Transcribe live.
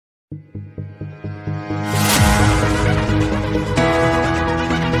Thanks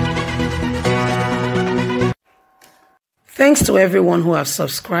to everyone who have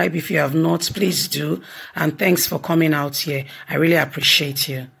subscribed. If you have not, please do. And thanks for coming out here. I really appreciate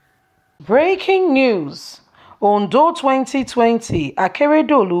you. Breaking news. Ondo 2020,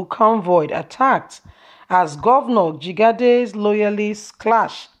 Akeredolu convoy attacked as Governor Jigade's loyalists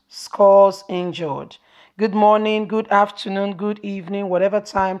clash, scores injured. Good morning, good afternoon, good evening, whatever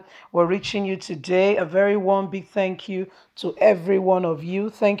time we're reaching you today. A very warm, big thank you to every one of you.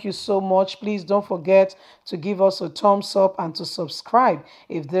 Thank you so much. Please don't forget to give us a thumbs up and to subscribe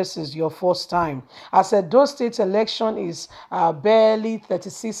if this is your first time. As Edo State election is barely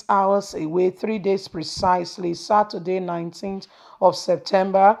 36 hours away, 3 days precisely, Saturday 19th of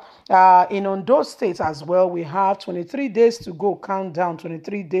September. In Ondo State as well, we have 23 days to go, countdown,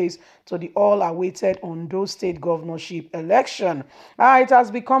 23 days to the all-awaited Ondo State governorship election. It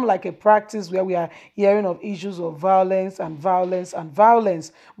has become like a practice where we are hearing of issues of violence and violence and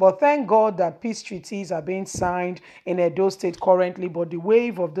violence. But thank God that peace treaties are being signed in Edo State currently, but the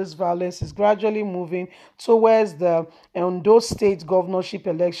wave of this violence is gradually moving towards the Ondo State governorship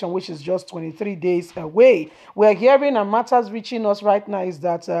election, which is just 23 days away. We're hearing, and matters reaching us right now is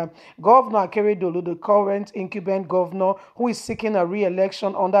that Governor Akeredolu, the current incumbent governor who is seeking a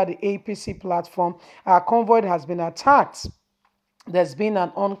re-election under the APC platform, our convoy has been attacked. There's been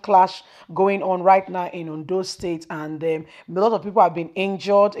an clash going on right now in Ondo State, and a lot of people have been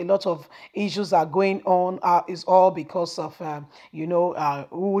injured. A lot of issues are going on. Is all because of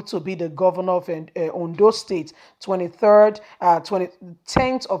who to be the governor of Ondo State. 10th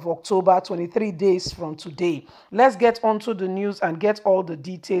of October, 23 days from today. Let's get onto the news and get all the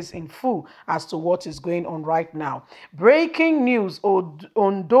details in full as to what is going on right now. Breaking news: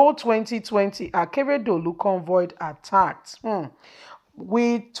 Ondo 2020, Akeredolu convoy attacked.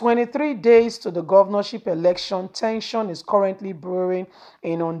 With 23 days to the governorship election, tension is currently brewing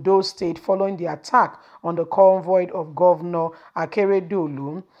in Ondo State following the attack on the convoy of Governor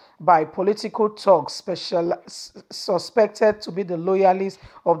Akeredolu by political thugs suspected to be the loyalists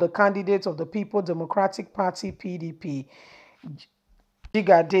of the candidate of the People Democratic Party (PDP),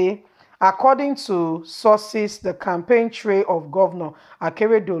 Jigade. According to sources, the campaign trail of Governor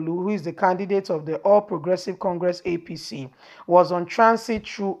Akeredolu, who is the candidate of the All Progressive Congress (APC), was on transit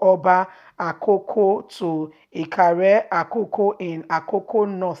through Oba Akoko to Ikare Akoko in Akoko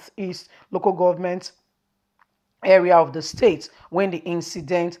Northeast local government area of the state when the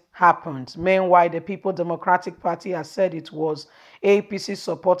incident happened. Meanwhile, the People Democratic Party has said it was APC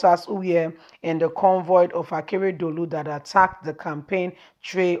supporters who were in the convoy of Akeredolu that attacked the campaign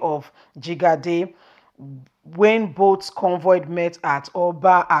trail of Jigade when both convoys met at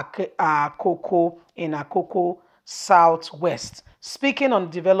Oba Akoko in Akoko Southwest. Speaking on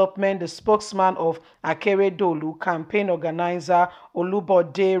development, the spokesman of Akeredolu, campaign organizer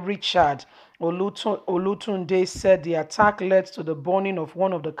Olubode Richard Olutunde, said the attack led to the burning of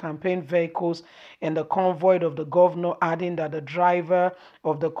one of the campaign vehicles in the convoy of the governor, adding that the driver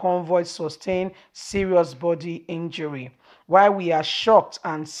of the convoy sustained serious body injury. While we are shocked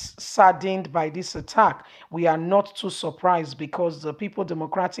and saddened by this attack, we are not too surprised because the People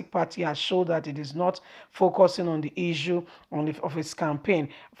Democratic Party has shown that it is not focusing on the issue of its campaign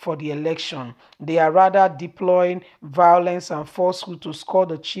for the election. They are rather deploying violence and falsehood to score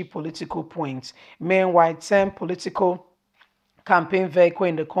the cheap political points. Meanwhile, 10 political campaign vehicles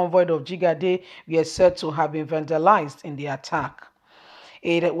in the convoy of Jigade were said to have been vandalized in the attack.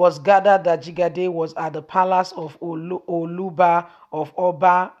 It was gathered that Jigade was at the palace of Oluba of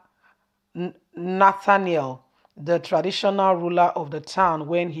Oba Nathaniel, the traditional ruler of the town,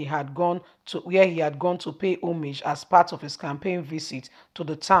 where he had gone to pay homage as part of his campaign visit to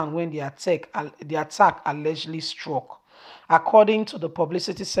the town when the attack allegedly struck. According to the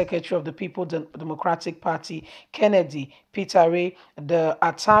publicity secretary of the People Democratic Party, Kennedy Petere, the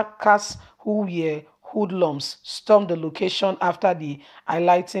attackers, who were hoodlums, stormed the location after the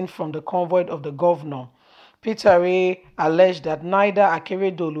highlighting from the convoy of the governor. Petere alleged that neither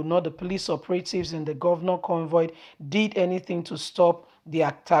Akeredolu nor the police operatives in the governor convoy did anything to stop the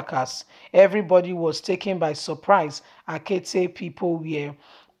attackers. Everybody was taken by surprise. Akete people were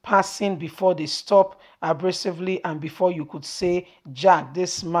passing before they stopped abrasively, and before you could say Jack,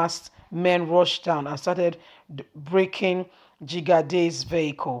 these masked men rushed down and started breaking Jigade's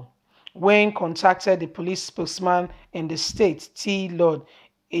vehicle. When contacted, the police spokesman in the state, T. Lord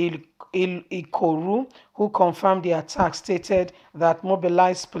Ikoru, who confirmed the attack, stated that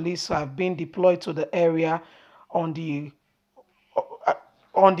mobilized police have been deployed to the area to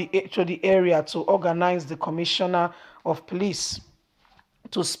the area to organize the commissioner of police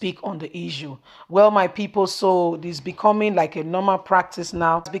to speak on the issue. Well, my people, so this is becoming like a normal practice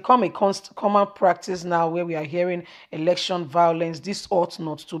now. It's become a common practice now where we are hearing election violence. This ought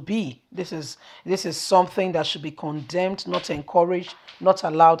not to be. This is something that should be condemned, not encouraged, not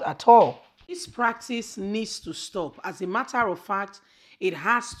allowed at all. This practice needs to stop. As a matter of fact, it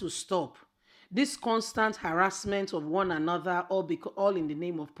has to stop. This constant harassment of one another, all in the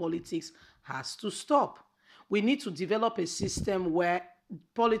name of politics, has to stop. We need to develop a system where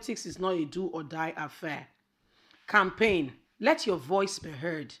politics is not a do or die affair. Campaign. Let your voice be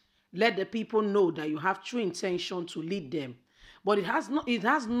heard. Let the people know that you have true intention to lead them. But it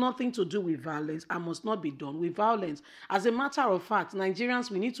has nothing to do with violence and must not be done with violence. As a matter of fact,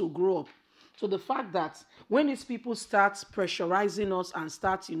 Nigerians, we need to grow up to the fact that when these people start pressurizing us and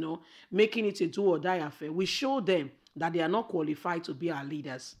start, making it a do or die affair, we show them that they are not qualified to be our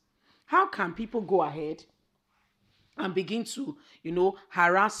leaders. How can people go ahead and begin to,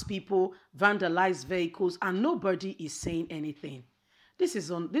 harass people, vandalize vehicles, and nobody is saying anything? This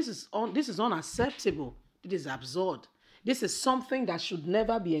is unacceptable. It is absurd. This is something that should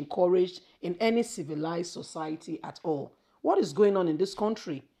never be encouraged in any civilized society at all. What is going on in this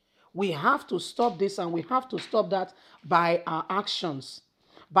country? We have to stop this, and we have to stop that by our actions,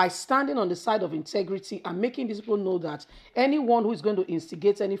 by standing on the side of integrity and making these people know that anyone who is going to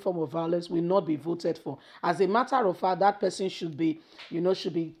instigate any form of violence will not be voted for. As a matter of fact, that person should be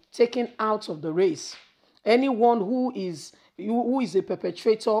taken out of the race. Anyone who is a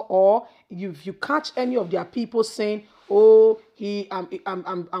perpetrator, or if you catch any of their people saying, "Oh,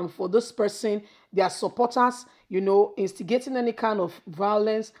 I'm for this person," their supporters, instigating any kind of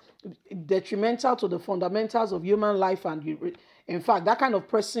violence detrimental to the fundamentals of human life, and in fact, that kind of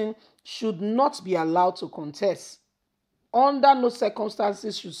person should not be allowed to contest. Under no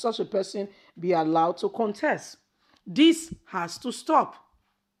circumstances should such a person be allowed to contest. This has to stop.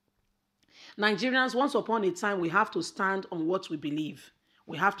 Nigerians, once upon a time, we have to stand on what we believe.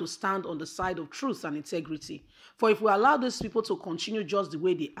 We have to stand on the side of truth and integrity. For if we allow these people to continue just the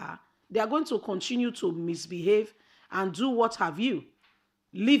way they are going to continue to misbehave and do what have you.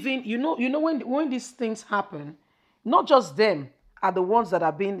 Living, when these things happen, not just them are the ones that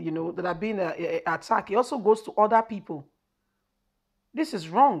are being, attacked. It also goes to other people. This is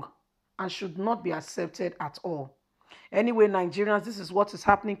wrong and should not be accepted at all. Anyway, Nigerians, this is what is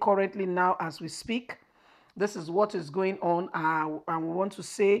happening currently now as we speak. This is what is going on. And we want to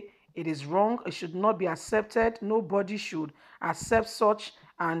say it is wrong. It should not be accepted. Nobody should accept such.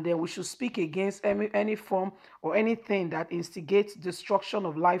 And we should speak against any form or anything that instigates destruction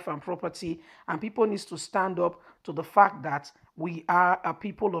of life and property. And people need to stand up to the fact that we are a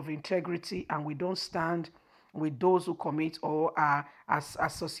people of integrity, and we don't stand with those who commit or are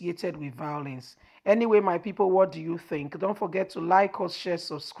associated with violence. Anyway, my people, what do you think? Don't forget to like us, share,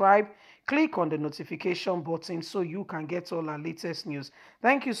 subscribe. Click on the notification button so you can get all our latest news.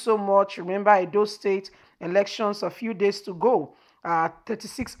 Thank you so much. Remember, Edo State elections, a few days to go.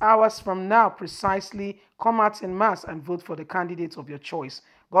 36 hours from now, precisely, come out en masse and vote for the candidate of your choice.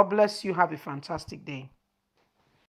 God bless you. Have a fantastic day.